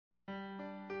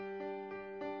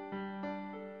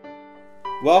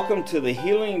Welcome to the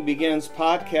Healing Begins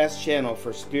podcast channel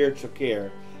for spiritual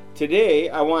care. Today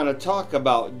I want to talk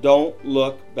about Don't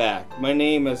Look Back. My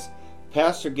name is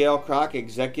Pastor Gail Kroc,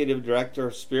 Executive Director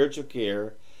of Spiritual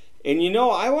Care. And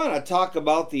I want to talk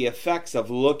about the effects of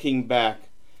looking back,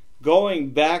 going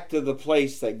back to the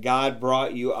place that God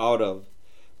brought you out of.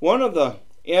 One of the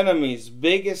enemy's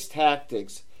biggest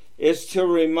tactics is to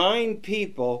remind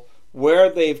people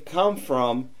where they've come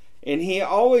from, and he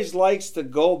always likes to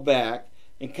go back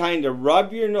and kind of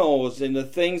rub your nose in the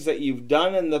things that you've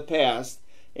done in the past,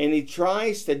 and he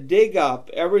tries to dig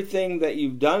up everything that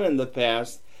you've done in the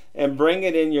past and bring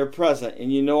it in your present.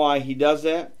 And you know why he does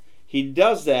that? He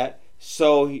does that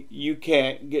so you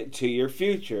can't get to your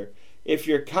future. If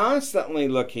you're constantly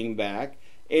looking back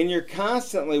and you're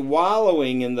constantly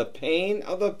wallowing in the pain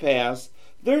of the past,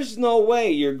 there's no way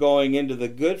you're going into the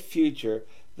good future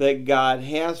that God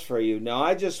has for you. Now,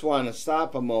 I just want to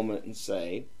stop a moment and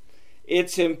say,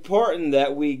 it's important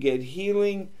that we get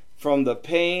healing from the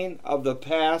pain of the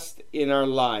past in our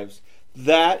lives.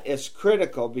 That is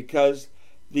critical because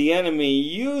the enemy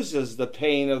uses the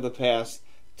pain of the past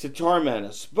to torment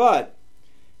us. But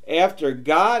after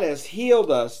God has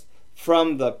healed us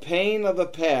from the pain of the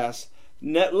past,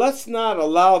 let's not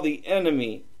allow the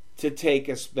enemy to take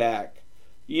us back.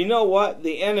 You know what?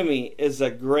 The enemy is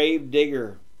a grave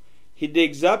digger. He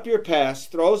digs up your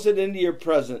past, throws it into your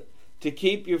present, to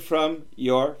keep you from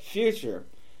your future.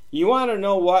 You want to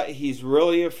know what he's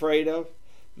really afraid of?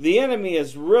 The enemy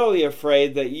is really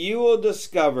afraid that you will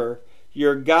discover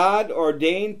your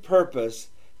God-ordained purpose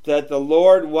that the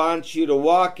Lord wants you to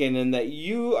walk in, and that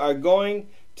you are going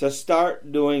to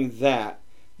start doing that.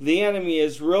 The enemy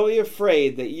is really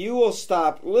afraid that you will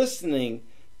stop listening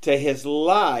to his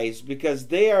lies, because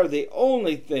they are the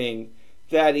only thing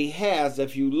that he has,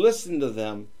 if you listen to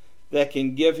them, that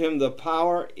can give him the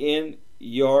power in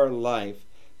your life.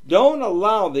 Don't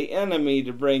allow the enemy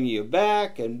to bring you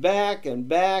back and back and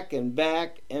back and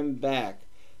back and back.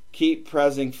 Keep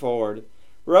pressing forward.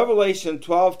 Revelation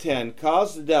 12:10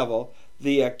 calls the devil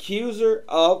the accuser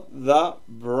of the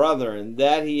brethren,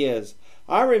 that he is.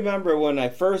 I remember when I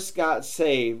first got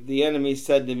saved, the enemy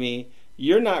said to me,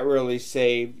 "You're not really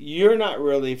saved, you're not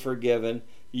really forgiven,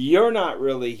 you're not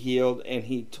really healed," and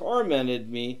he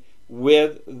tormented me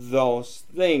with those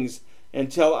things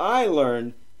until I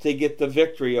learned to get the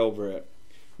victory over it.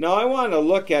 Now I want to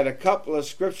look at a couple of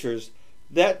scriptures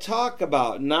that talk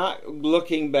about not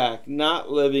looking back, not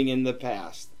living in the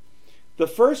past. The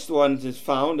first one is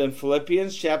found in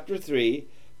Philippians chapter 3,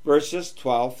 verses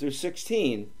 12 through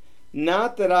 16.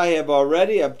 "Not that I have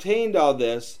already obtained all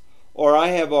this, or I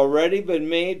have already been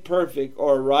made perfect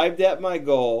or arrived at my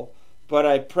goal, but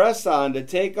I press on to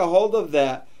take a hold of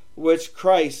that which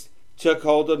Christ took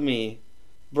hold of me.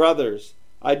 Brothers,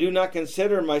 I do not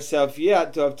consider myself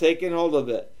yet to have taken hold of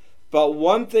it, but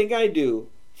one thing I do,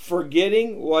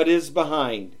 forgetting what is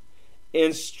behind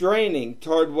and straining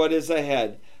toward what is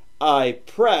ahead, I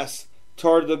press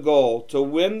toward the goal to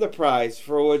win the prize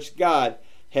for which God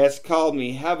has called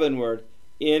me heavenward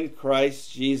in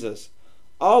Christ Jesus."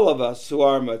 All of us who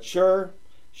are mature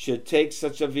should take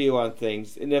such a view on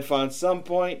things. And if on some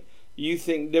point you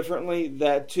think differently,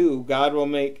 that too God will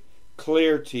make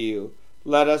clear to you.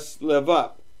 Let us live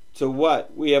up to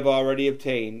what we have already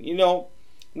obtained.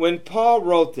 When Paul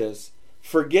wrote this,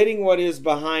 forgetting what is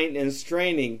behind and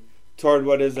straining toward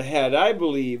what is ahead, I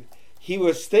believe he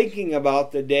was thinking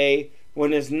about the day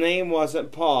when his name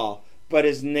wasn't Paul, but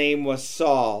his name was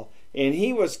Saul, and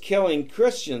he was killing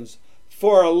Christians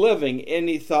for a living, and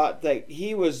he thought that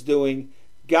he was doing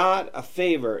God a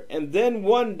favor. And then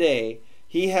one day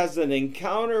he has an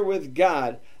encounter with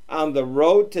God on the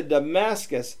road to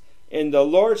Damascus, and the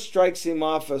Lord strikes him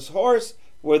off his horse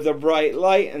with a bright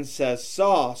light and says,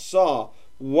 "Saul, Saul,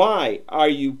 why are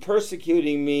you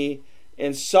persecuting me?"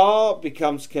 And Saul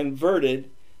becomes converted.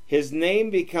 His name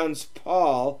becomes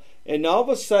Paul, and all of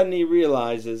a sudden he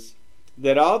realizes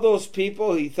that all those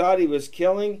people he thought he was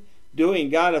killing, doing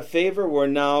God a favor, were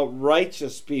now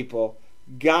righteous people,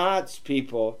 God's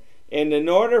people. And in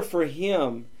order for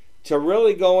him to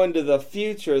really go into the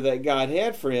future that God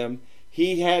had for him,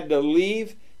 he had to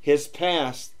leave his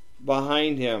past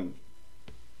behind him.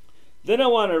 Then I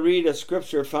want to read a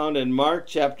scripture found in Mark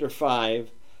chapter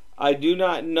 5. I do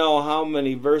not know how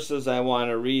many verses I want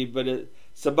to read, but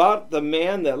it's about the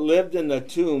man that lived in the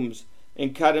tombs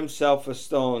and cut himself with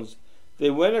stones. They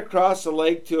went across the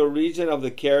lake to a region of the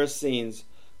Gerasenes.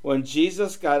 When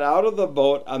Jesus got out of the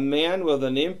boat, a man with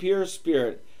an impure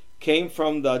spirit came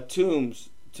from the tombs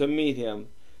to meet him.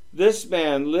 This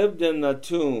man lived in the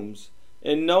tombs,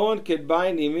 and no one could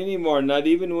bind him any more, not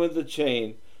even with a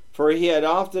chain, for he had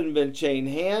often been chained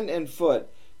hand and foot.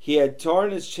 He had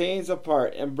torn his chains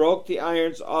apart and broke the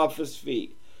irons off his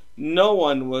feet. No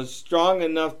one was strong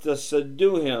enough to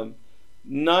subdue him.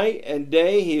 Night and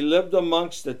day he lived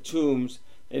amongst the tombs,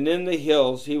 and in the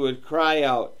hills he would cry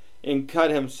out and cut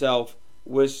himself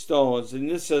with stones. And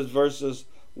this is verses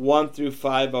 1 through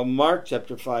 5 of Mark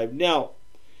chapter 5. Now,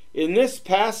 in this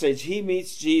passage, he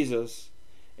meets Jesus,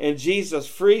 and Jesus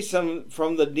frees him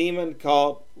from the demon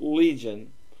called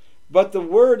Legion. But the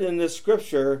word in this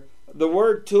scripture, the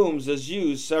word tombs, is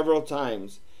used several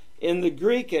times. In the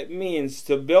Greek, it means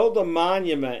to build a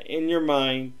monument in your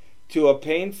mind to a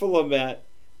painful event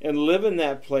and live in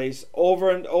that place over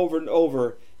and over and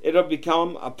over. It'll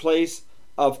become a place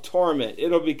of torment.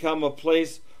 It'll become a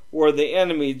place where the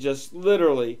enemy just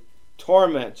literally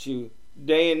torments you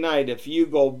day and night if you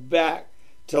go back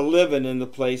to living in the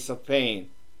place of pain.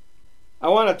 I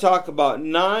want to talk about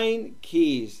 9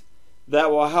 keys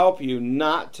that will help you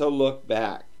not to look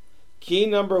back. Key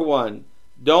number 1,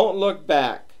 don't look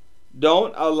back.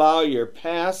 Don't allow your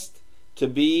past to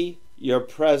be your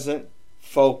present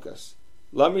focus.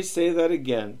 Let me say that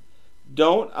again.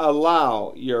 Don't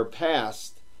allow your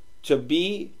past to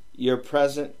be your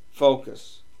present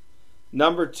focus.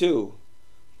 Number 2,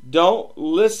 don't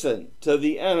listen to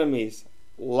the enemy's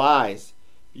lies.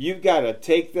 You've got to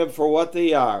take them for what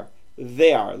they are.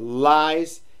 They are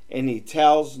lies, and he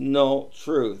tells no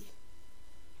truth.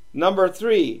 Number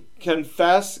 3,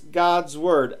 confess God's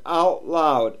word out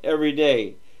loud every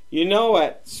day. You know,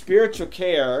 at Spiritual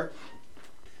Care,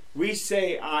 we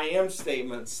say I am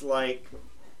statements like,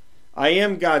 I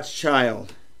am God's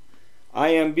child. I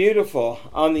am beautiful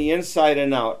on the inside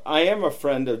and out. I am a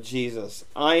friend of Jesus.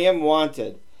 I am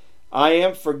wanted. I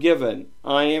am forgiven.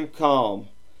 I am calm.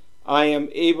 I am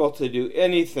able to do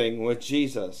anything with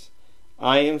Jesus.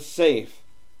 I am safe.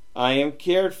 I am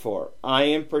cared for. I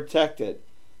am protected.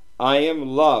 I am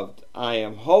loved. I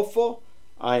am hopeful.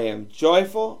 I am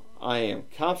joyful. I am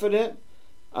confident.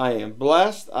 I am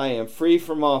blessed. I am free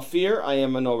from all fear. I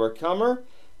am an overcomer.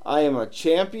 I am a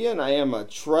champion. I am a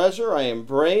treasure. I am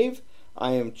brave.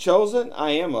 I am chosen.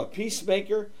 I am a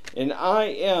peacemaker. And I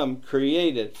am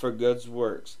created for good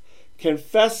works.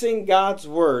 Confessing God's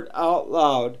word out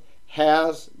loud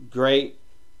has great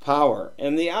power.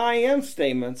 And the I am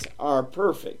statements are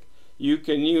perfect. You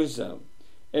can use them.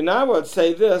 And I would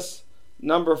say this,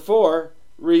 number 4,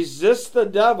 resist the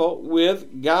devil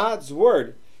with God's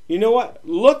word. You know what?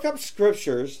 Look up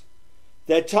scriptures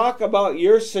that talk about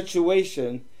your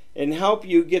situation and help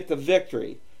you get the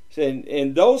victory.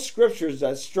 And those scriptures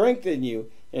that strengthen you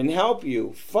and help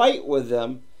you, fight with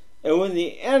them. And when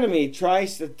the enemy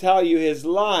tries to tell you his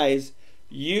lies,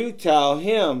 you tell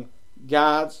him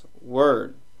God's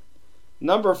word.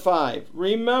 Number 5,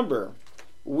 remember,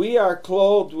 we are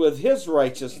clothed with his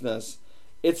righteousness.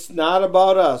 It's not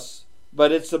about us,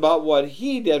 but it's about what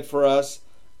he did for us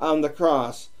on the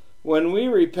cross. When we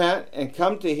repent and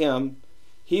come to him,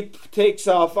 he takes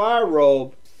off our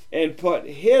robe and put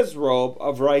his robe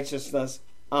of righteousness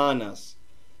on us.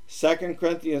 2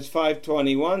 Corinthians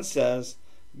 5:21 says,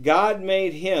 God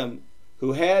made him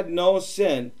who had no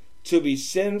sin to be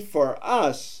sin for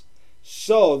us,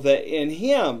 so that in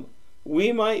him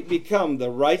we might become the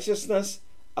righteousness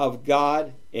of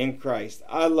God in Christ.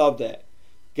 I love that.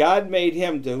 God made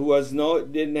him who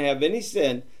didn't have any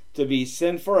sin to be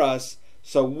sin for us,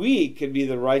 so we could be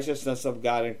the righteousness of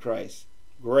God in Christ.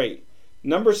 Great.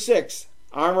 Number 6,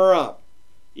 armor up.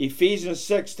 Ephesians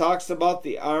 6 talks about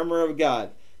the armor of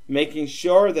God, making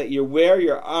sure that you wear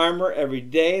your armor every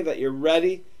day, that you're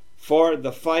ready for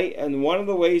the fight. And one of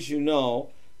the ways you know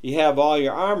you have all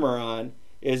your armor on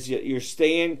is you're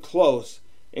staying close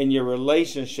in your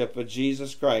relationship with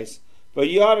Jesus Christ. But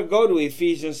you ought to go to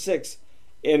Ephesians 6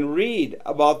 and read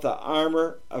about the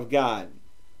armor of God.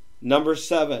 Number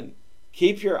 7,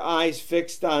 keep your eyes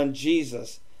fixed on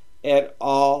Jesus at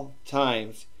all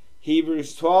times.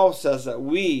 Hebrews 12 says that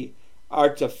we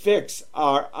are to fix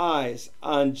our eyes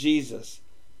on Jesus.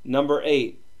 Number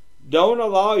 8, don't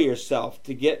allow yourself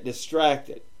to get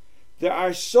distracted. There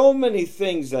are so many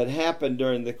things that happen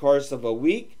during the course of a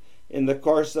week, in the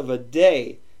course of a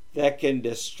day, that can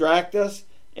distract us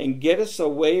and get us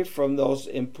away from those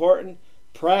important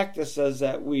practices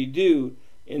that we do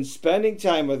in spending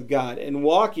time with God and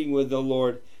walking with the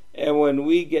Lord. And when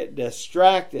we get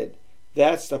distracted,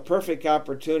 that's the perfect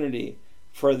opportunity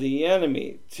for the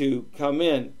enemy to come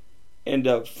in and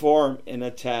to form an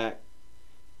attack.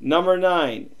 Number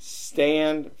 9,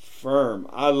 stand firm.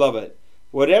 I love it.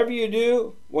 Whatever you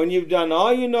do, when you've done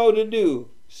all you know to do,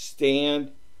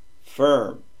 stand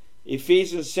firm.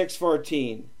 Ephesians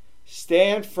 6:14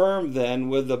 Stand firm then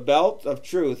with the belt of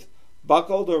truth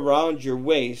buckled around your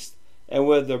waist and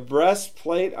with the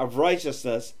breastplate of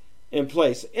righteousness in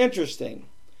place. Interesting.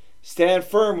 Stand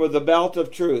firm with the belt of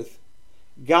truth.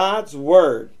 God's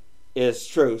word is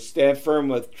truth. Stand firm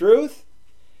with truth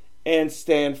and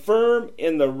stand firm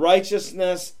in the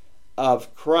righteousness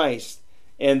of Christ.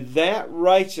 And that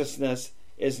righteousness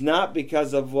is not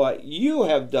because of what you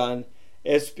have done,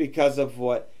 it's because of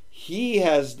what He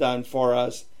has done for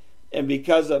us. And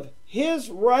because of His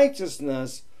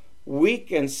righteousness, we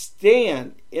can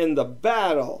stand in the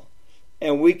battle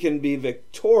and we can be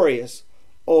victorious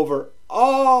over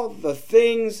all the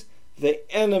things the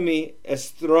enemy is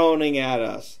throwing at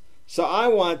us. So I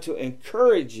want to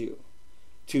encourage you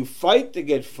to fight the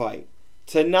good fight,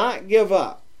 to not give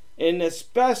up, and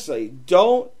especially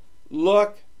don't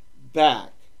look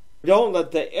back. Don't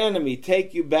let the enemy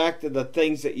take you back to the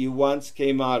things that you once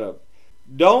came out of.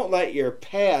 Don't let your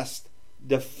past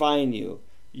define you.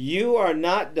 You are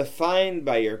not defined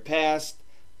by your past,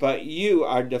 but you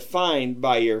are defined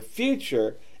by your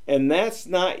future, and that's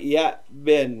not yet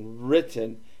been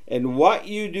written. And what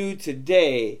you do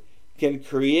today can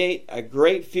create a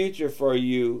great future for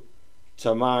you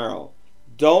tomorrow.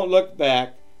 Don't look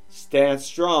back. Stand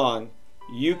strong.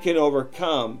 You can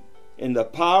overcome in the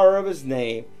power of His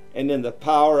name and in the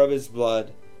power of His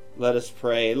blood. Let us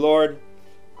pray. Lord,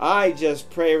 I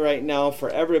just pray right now for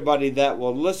everybody that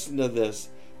will listen to this,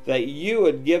 that you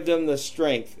would give them the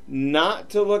strength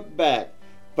not to look back,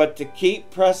 but to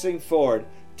keep pressing forward,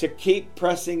 to keep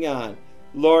pressing on.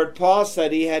 Lord, Paul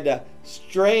said he had to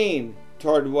strain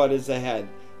toward what is ahead,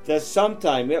 that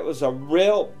sometime it was a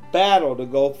real battle to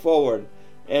go forward.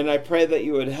 And I pray that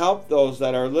you would help those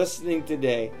that are listening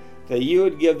today, that you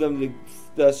would give them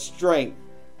the strength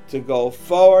to go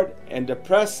forward and to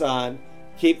press on,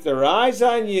 keep their eyes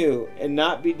on you, and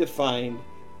not be defined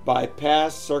by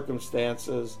past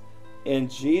circumstances. In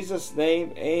Jesus'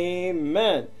 name,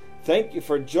 amen. Thank you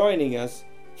for joining us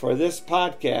for this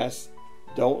podcast,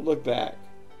 Don't Look Back.